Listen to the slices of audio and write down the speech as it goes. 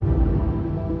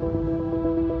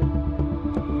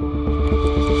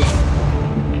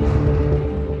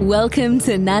Welcome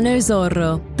to Nano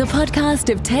Zorro, the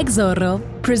podcast of Tech Zorro,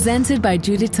 presented by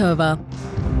Juditova.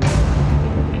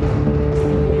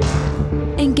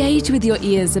 Engage with your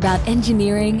ears about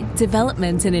engineering,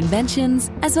 development and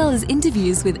inventions, as well as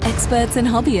interviews with experts and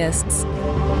hobbyists.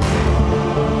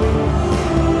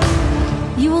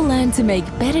 You will learn to make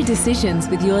better decisions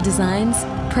with your designs,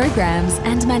 programs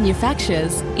and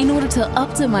manufactures in order to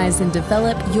optimize and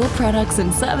develop your products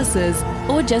and services,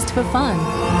 or just for fun.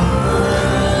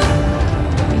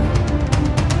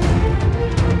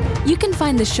 You can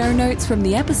find the show notes from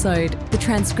the episode, the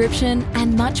transcription,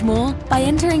 and much more by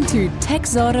entering to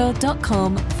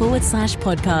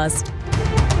techzorro.com/podcast.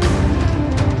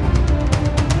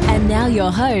 And now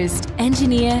your host,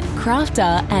 engineer,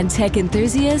 crafter, and tech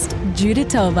enthusiast,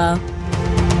 Juditova.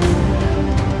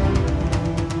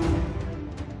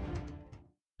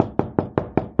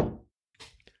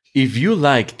 If you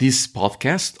like this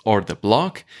podcast or the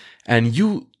blog, and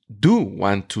you do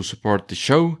want to support the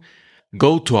show,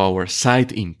 go to our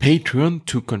site in Patreon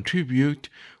to contribute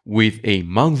with a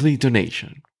monthly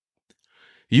donation.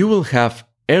 You will have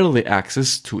early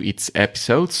access to its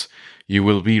episodes, you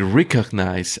will be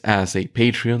recognized as a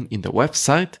Patreon in the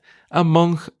website,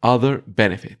 among other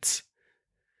benefits.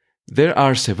 There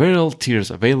are several tiers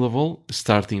available,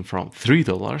 starting from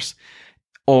 $3,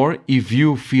 or if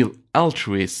you feel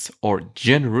altruist or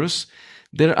generous,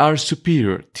 there are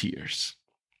superior tiers.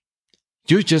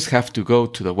 You just have to go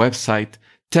to the website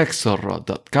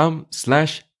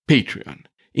techzorro.com/Patreon.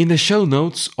 In the show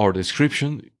notes or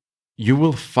description, you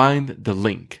will find the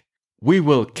link. We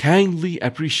will kindly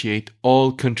appreciate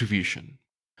all contribution.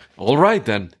 All right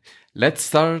then, let's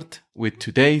start with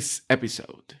today's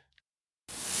episode.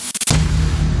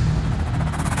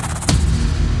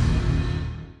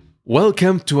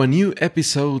 Welcome to a new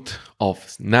episode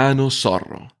of Nano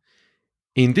Zorro.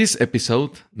 In this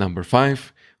episode, number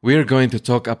 5, we are going to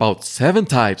talk about 7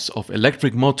 types of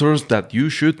electric motors that you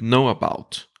should know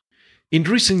about. In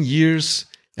recent years,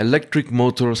 electric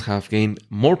motors have gained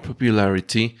more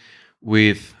popularity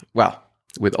with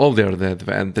all their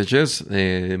advantages,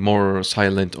 more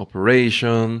silent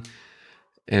operation,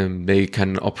 and they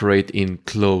can operate in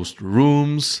closed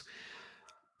rooms.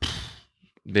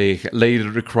 They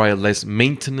later require less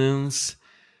maintenance.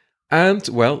 And,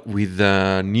 with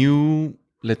the new,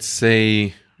 let's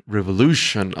say,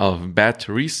 revolution of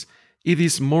batteries, it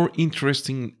is more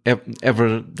interesting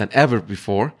than ever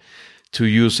before to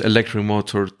use electric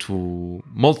motor to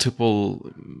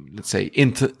multiple, let's say,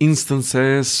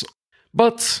 instances.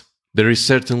 But there is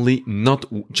certainly not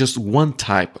just one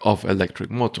type of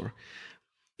electric motor.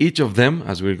 Each of them,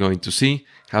 as we're going to see,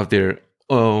 have their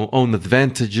own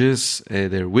advantages,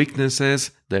 their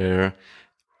weaknesses, their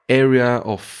area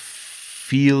of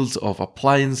fields of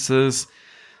appliances,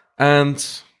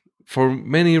 and for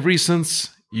many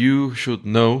reasons, you should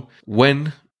know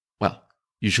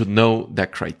the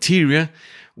criteria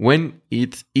when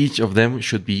each of them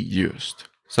should be used.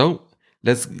 So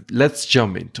let's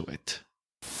jump into it.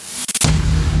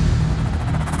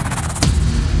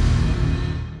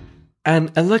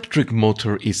 An electric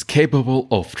motor is capable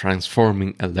of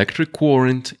transforming electric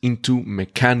current into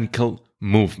mechanical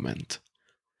movement.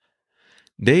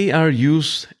 They are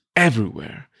used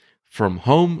everywhere, from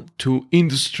home to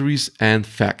industries and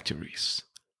factories.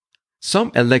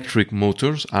 Some electric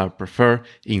motors are preferred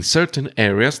in certain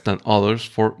areas than others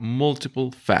for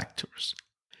multiple factors.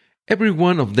 Every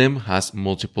one of them has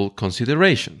multiple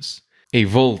considerations: a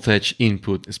voltage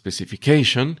input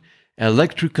specification,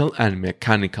 electrical and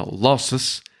mechanical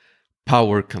losses,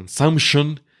 power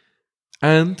consumption,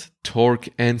 and torque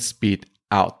and speed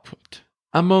output,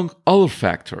 among other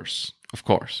factors, of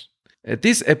course.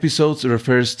 This episode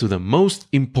refers to the most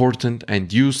important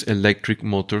and used electric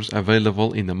motors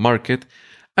available in the market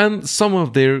and some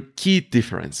of their key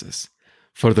differences.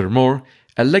 Furthermore,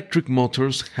 electric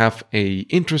motors have an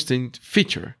interesting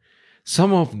feature.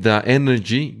 Some of the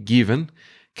energy given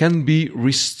can be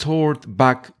restored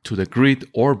back to the grid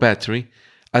or battery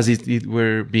as if it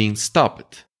were being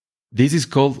stopped. This is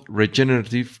called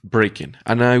regenerative braking,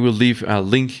 and I will leave a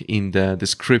link in the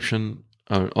description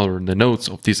or in the notes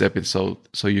of this episode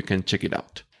so you can check it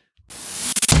out.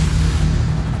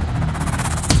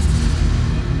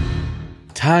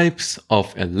 Types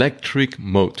of electric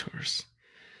motors.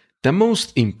 The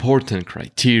most important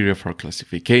criteria for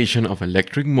classification of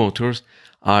electric motors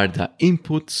are the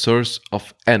input source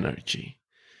of energy.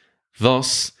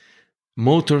 Thus,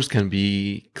 motors can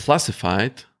be are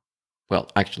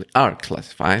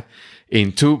classified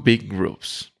in 2 big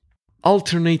groups: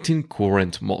 alternating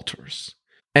current motors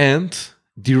and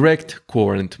direct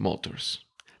current motors.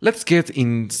 Let's get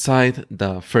inside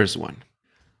the first one.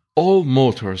 All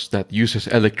motors that uses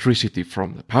electricity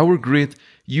from the power grid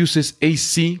uses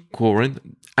AC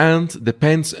current and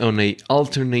depends on a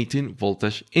alternating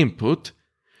voltage input.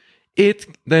 It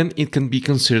can be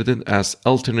considered as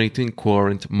alternating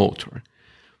current motor.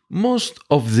 Most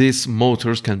of these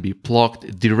motors can be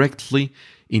plugged directly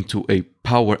into a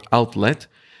power outlet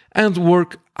and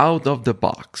work out of the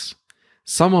box.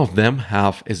 Some of them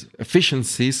have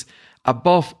efficiencies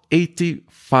above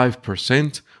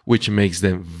 85%, which makes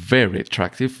them very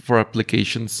attractive for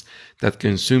applications that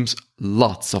consumes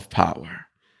lots of power.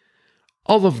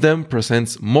 All of them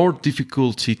presents more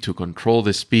difficulty to control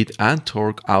the speed and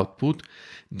torque output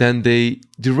than the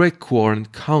direct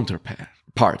current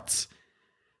counterparts.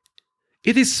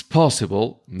 It is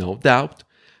possible, no doubt,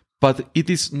 but it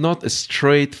is not a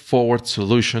straightforward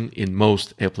solution in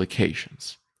most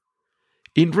applications.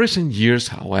 In recent years,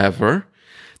 however,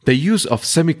 the use of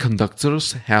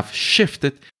semiconductors have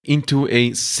shifted into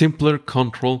a simpler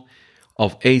control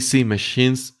of AC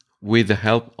machines with the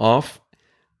help of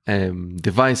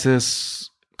devices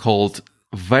called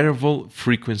variable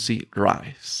frequency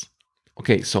drives.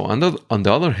 Okay, so on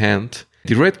the other hand,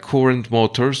 direct current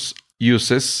motors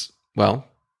uses,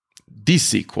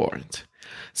 DC current.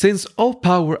 Since all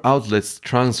power outlets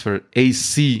transfer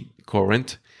AC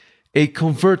current, a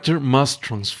converter must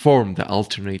transform the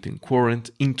alternating current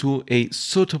into a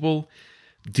suitable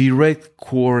direct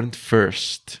current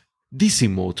first. DC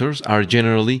motors are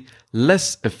generally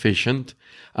less efficient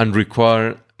and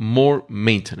require more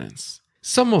maintenance.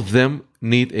 Some of them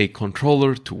need a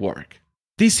controller to work.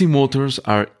 DC motors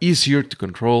are easier to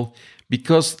control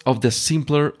because of the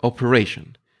simpler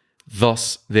operation.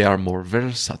 Thus, they are more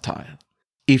versatile.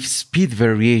 If speed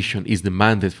variation is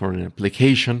demanded for an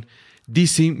application,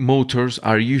 DC motors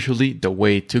are usually the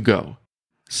way to go.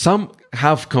 Some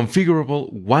have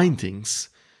configurable windings,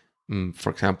 for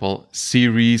example,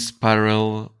 series,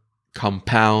 parallel,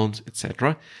 compound,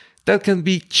 etc., that can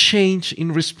be changed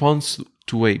in response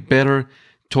to a better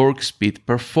torque speed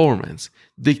performance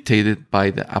dictated by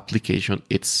the application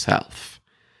itself.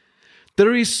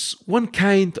 There is one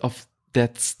kind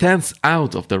that stands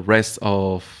out of the rest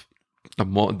of the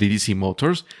DC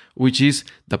motors, which is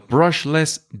the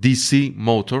brushless DC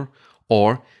motor,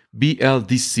 or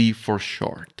BLDC for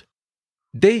short.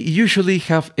 They usually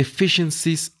have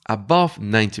efficiencies above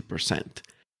 90%.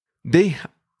 They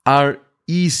are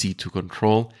easy to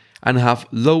control and have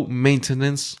low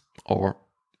maintenance or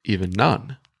even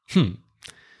none.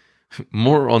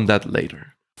 More on that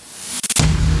later.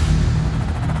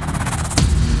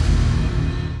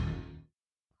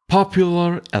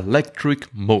 Popular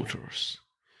electric motors.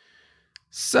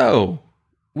 So,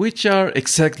 which are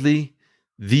exactly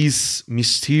these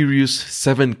mysterious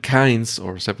 7 kinds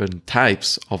or 7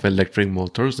 types of electric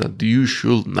motors that you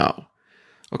should know?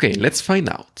 Okay, let's find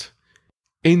out.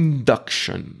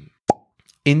 Induction.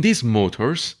 In these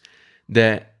motors,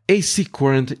 the AC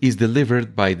current is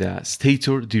delivered by the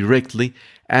stator directly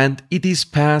and it is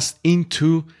passed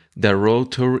into the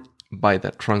rotor by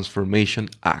the transformation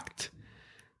act.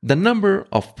 The number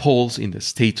of poles in the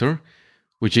stator,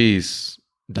 which is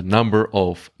the number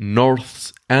of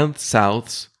norths and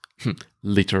souths,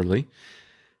 literally,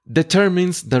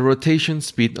 determines the rotation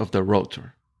speed of the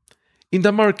rotor. In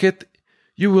the market,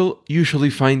 you will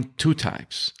usually find 2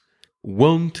 types.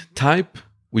 Wound type,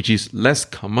 which is less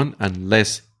common and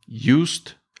less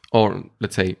used, or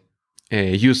let's say,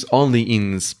 used only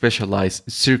in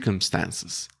specialized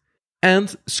circumstances.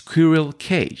 And squirrel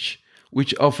cage,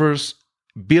 which offers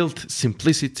built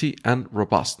simplicity and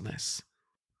robustness.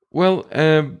 Well,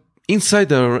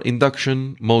 inside our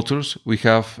induction motors, we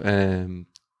have 2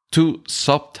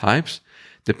 subtypes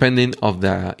depending on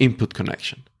the input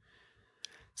connection.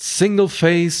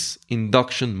 Single-phase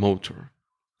induction motor.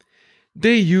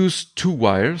 They use 2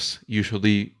 wires,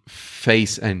 usually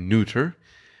phase and neutral,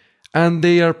 and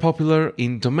they are popular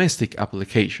in domestic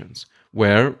applications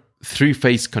where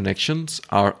 3-phase connections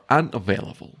are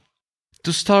unavailable.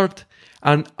 To start,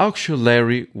 an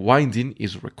auxiliary winding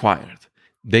is required.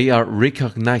 They are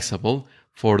recognizable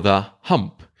for the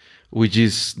hump, which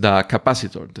is the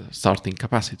capacitor, the starting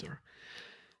capacitor.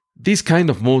 These kind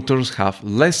of motors have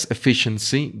less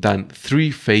efficiency than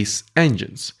 3-phase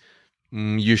engines,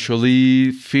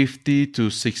 usually 50 to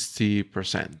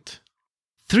 60%.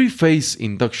 3-phase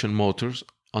induction motors,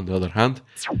 on the other hand,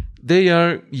 they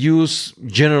are used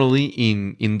generally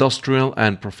in industrial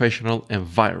and professional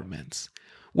environments,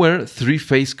 where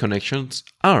 3-phase connections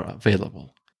are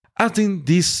available. Adding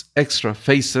these extra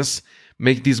phases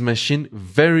make this machine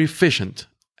very efficient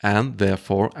and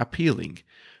therefore appealing,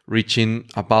 reaching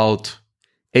about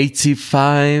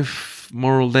 85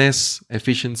 more or less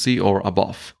efficiency or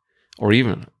above. or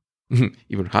even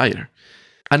higher.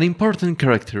 An important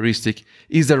characteristic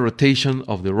is the rotation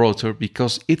of the rotor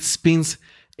because it spins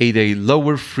at a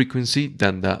lower frequency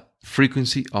than the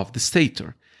frequency of the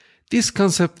stator. This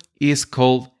concept is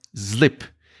called slip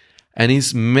and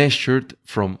is measured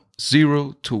from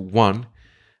 0 to 1,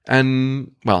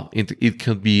 and it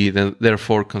could be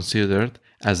therefore considered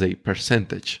as a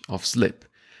percentage of slip.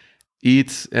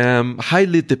 It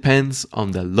highly depends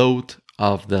on the load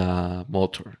of the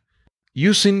motor.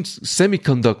 Using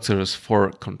semiconductors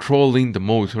for controlling the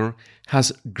motor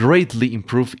has greatly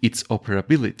improved its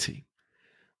operability.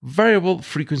 Variable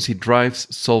frequency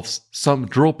drives solves some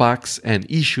drawbacks and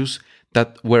issues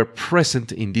that were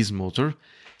present in this motor,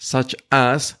 such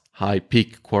as high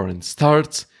peak current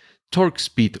starts,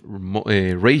 torque-speed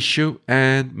ratio,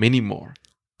 and many more.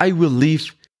 I will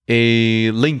leave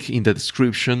a link in the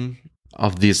description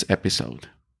of this episode.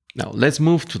 Now let's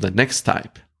move to the next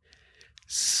type.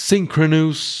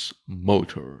 Synchronous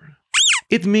motor.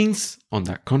 It means, on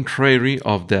the contrary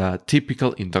of the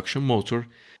typical induction motor,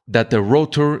 that the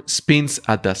rotor spins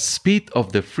at the speed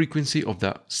of the frequency of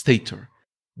the stator.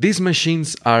 These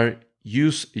machines are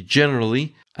used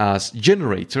generally as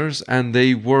generators, and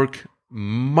they work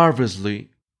marvelously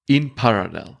in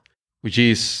parallel, which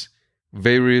is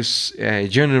various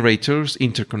generators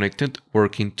interconnected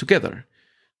working together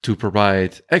to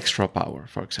provide extra power,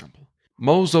 for example.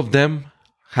 Most of them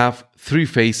have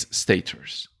three-phase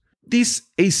stators. This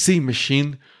AC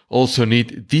machine also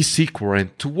needs DC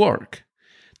current to work.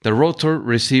 The rotor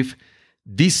receives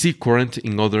DC current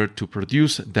in order to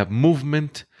produce the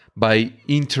movement by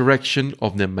interaction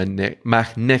of the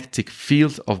magnetic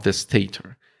field of the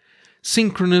stator.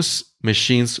 Synchronous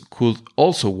machines could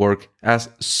also work as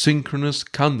synchronous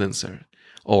condenser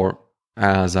or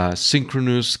as a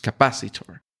synchronous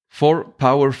capacitor for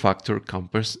power factor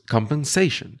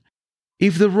compensation.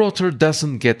 If the rotor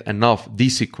doesn't get enough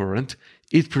DC current,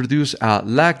 it produces a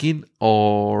lagging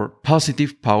or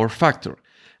positive power factor,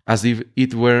 as if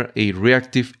it were a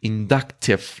reactive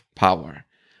inductive power.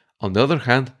 On the other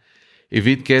hand, if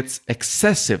it gets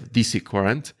excessive DC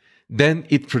current, then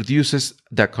it produces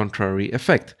the contrary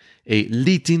effect, a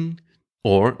leading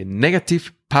or a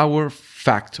negative power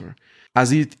factor,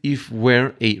 as if it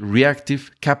were a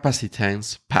reactive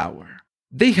capacitance power.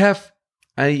 They have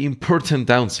an important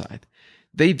downside.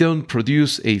 They don't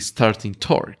produce a starting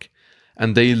torque,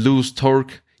 and they lose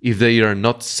torque if they are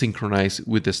not synchronized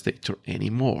with the stator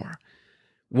anymore.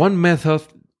 One method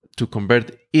to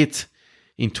convert it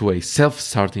into a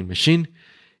self-starting machine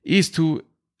is to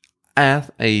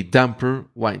add a damper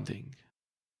winding.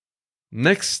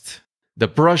 Next, the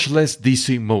brushless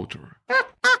DC motor.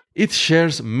 It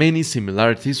shares many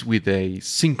similarities with a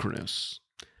synchronous.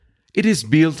 It is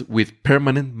built with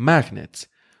permanent magnets,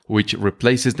 which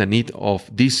replaces the need of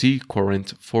DC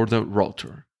current for the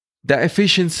rotor. The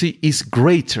efficiency is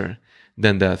greater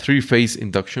than the three-phase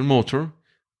induction motor,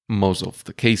 most of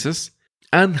the cases,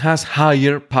 and has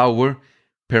higher power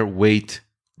per weight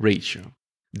ratio.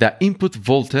 The input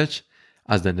voltage,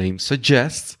 as the name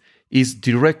suggests, is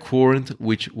direct current,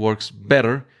 which works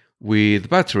better with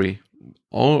battery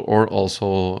or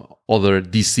also other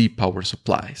DC power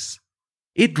supplies.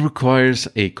 It requires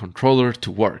a controller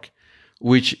to work,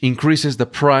 which increases the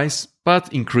price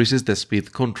but increases the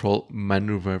speed control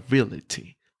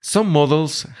maneuverability. Some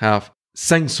models have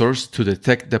sensors to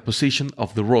detect the position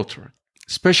of the rotor,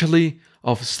 especially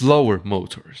of slower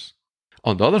motors.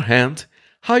 On the other hand,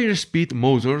 higher speed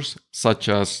motors, such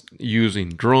as used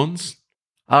in drones,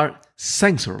 are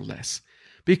sensorless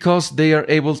because they are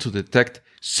able to detect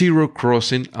zero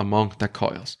crossing among the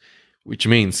coils, which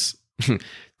means,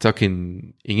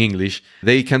 talking in English,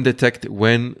 they can detect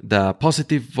when the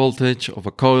positive voltage of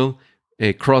a coil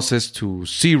crosses to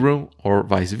zero or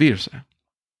vice versa.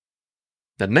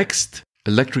 The next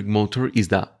electric motor is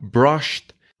the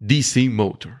brushed DC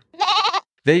motor.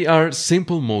 They are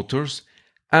simple motors,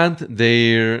 and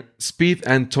their speed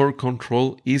and torque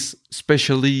control is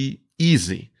especially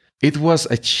easy. It was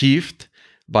achieved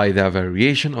by the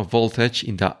variation of voltage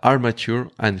in the armature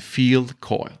and field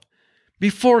coil.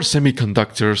 Before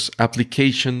semiconductors,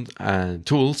 applications, and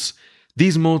tools,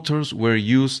 these motors were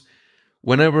used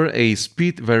whenever a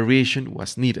speed variation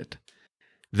was needed.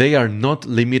 They are not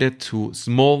limited to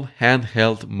small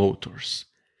handheld motors.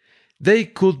 They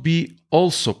could be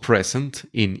also present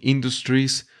in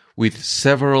industries with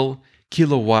several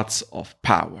kilowatts of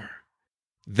power.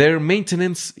 Their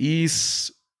maintenance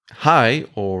is high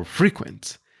or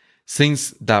frequent,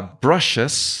 since the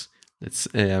brushes,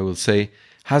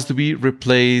 has to be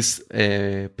replaced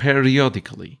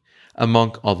periodically,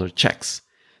 among other checks.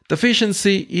 The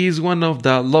efficiency is one of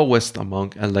the lowest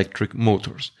among electric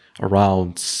motors,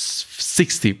 around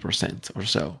 60% or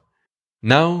so.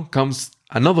 Now comes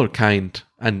another kind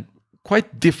and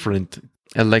quite different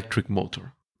electric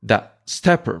motor, the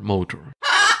stepper motor.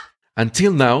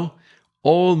 Until now,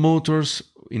 all motors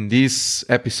in these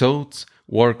episodes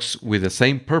works with the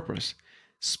same purpose: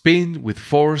 spin with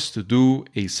force to do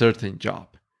a certain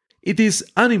job. It is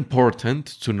unimportant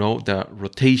to know the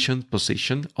rotation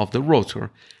position of the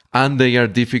rotor, and they are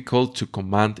difficult to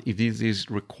command if it is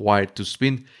required to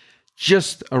spin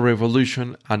just a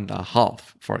revolution and a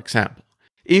half, for example.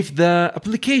 If the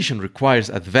application requires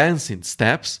advancing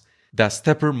steps, the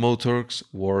stepper motor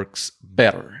works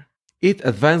better. It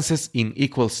advances in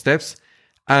equal steps,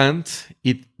 and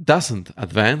it doesn't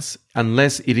advance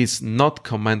unless it is not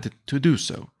commanded to do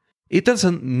so. It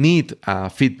doesn't need a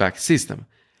feedback system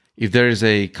if there is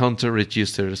a counter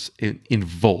registers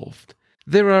involved.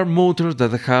 There are motors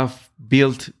that have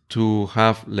built to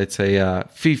have, let's say,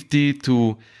 50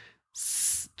 to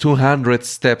 200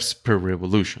 steps per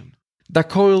revolution. The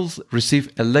coils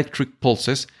receive electric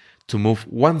pulses to move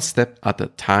one step at a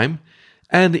time,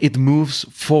 and it moves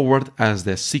forward as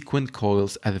the sequent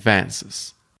coils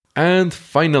advances. And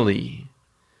finally,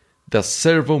 the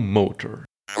servo motor.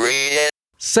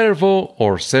 Servo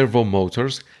or servo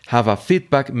motors have a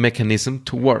feedback mechanism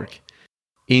to work.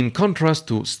 In contrast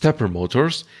to stepper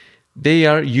motors, they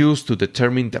are used to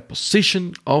determine the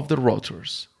position of the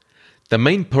rotors. The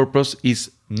main purpose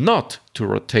is not to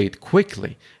rotate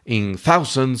quickly in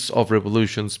thousands of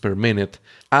revolutions per minute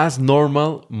as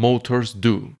normal motors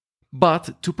do,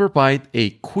 but to provide a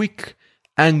quick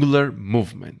angular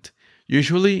movement,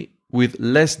 usually with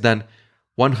less than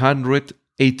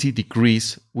 180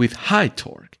 degrees with high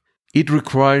torque. It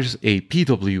requires a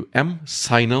PWM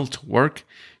signal to work,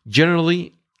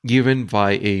 generally given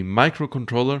by a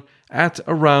microcontroller at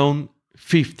around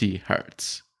 50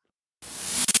 Hz.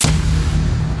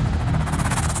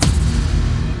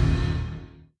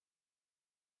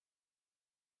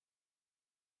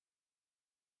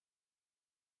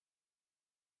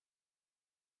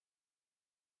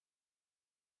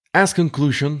 As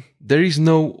conclusion, there is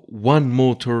no one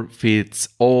motor fits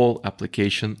all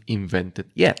application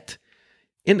invented yet.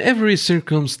 In every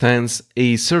circumstance,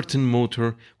 a certain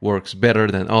motor works better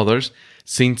than others,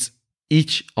 since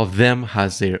each of them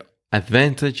has their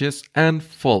advantages and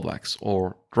fallbacks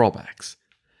or drawbacks.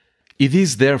 It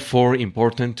is therefore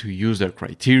important to use their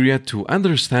criteria to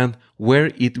understand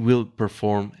where it will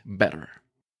perform better.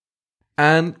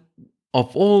 And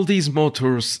of all these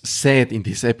motors said in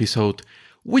this episode,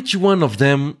 which one of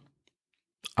them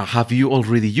have you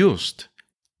already used?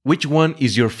 Which one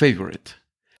is your favorite?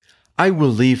 I will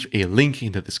leave a link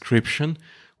in the description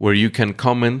where you can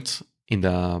comment in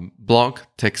the blog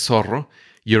TechZorro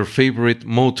your favorite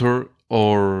motor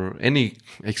or any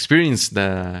experience,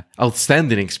 the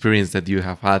outstanding experience that you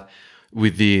have had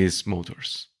with these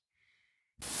motors.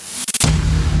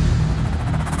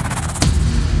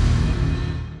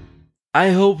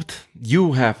 I hope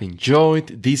you have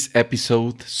enjoyed this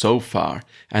episode so far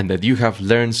and that you have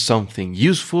learned something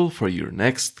useful for your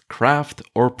next craft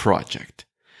or project.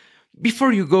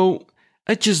 Before you go,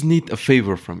 I just need a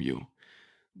favor from you.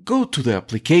 Go to the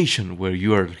application where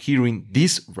you are hearing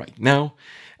this right now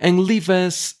and leave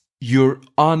us your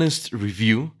honest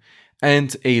review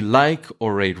and a like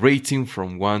or a rating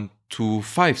from 1 to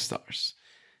 5 stars.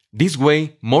 This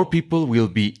way, more people will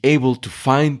be able to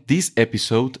find this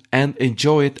episode and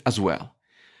enjoy it as well.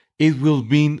 It will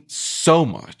mean so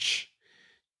much.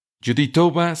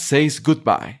 Juditova says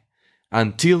goodbye.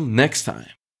 Until next time.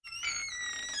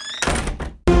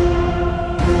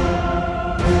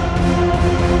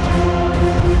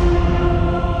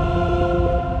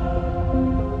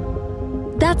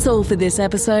 That's all for this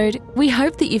episode. We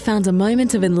hope that you found a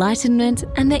moment of enlightenment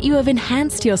and that you have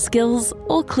enhanced your skills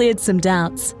or cleared some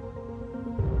doubts.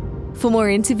 For more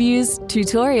interviews,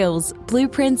 tutorials,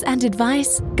 blueprints, and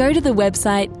advice, go to the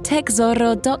website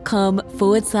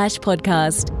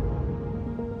techzorro.com/podcast.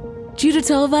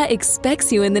 Juditova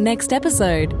expects you in the next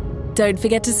episode. Don't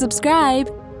forget to subscribe.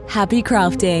 Happy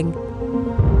crafting!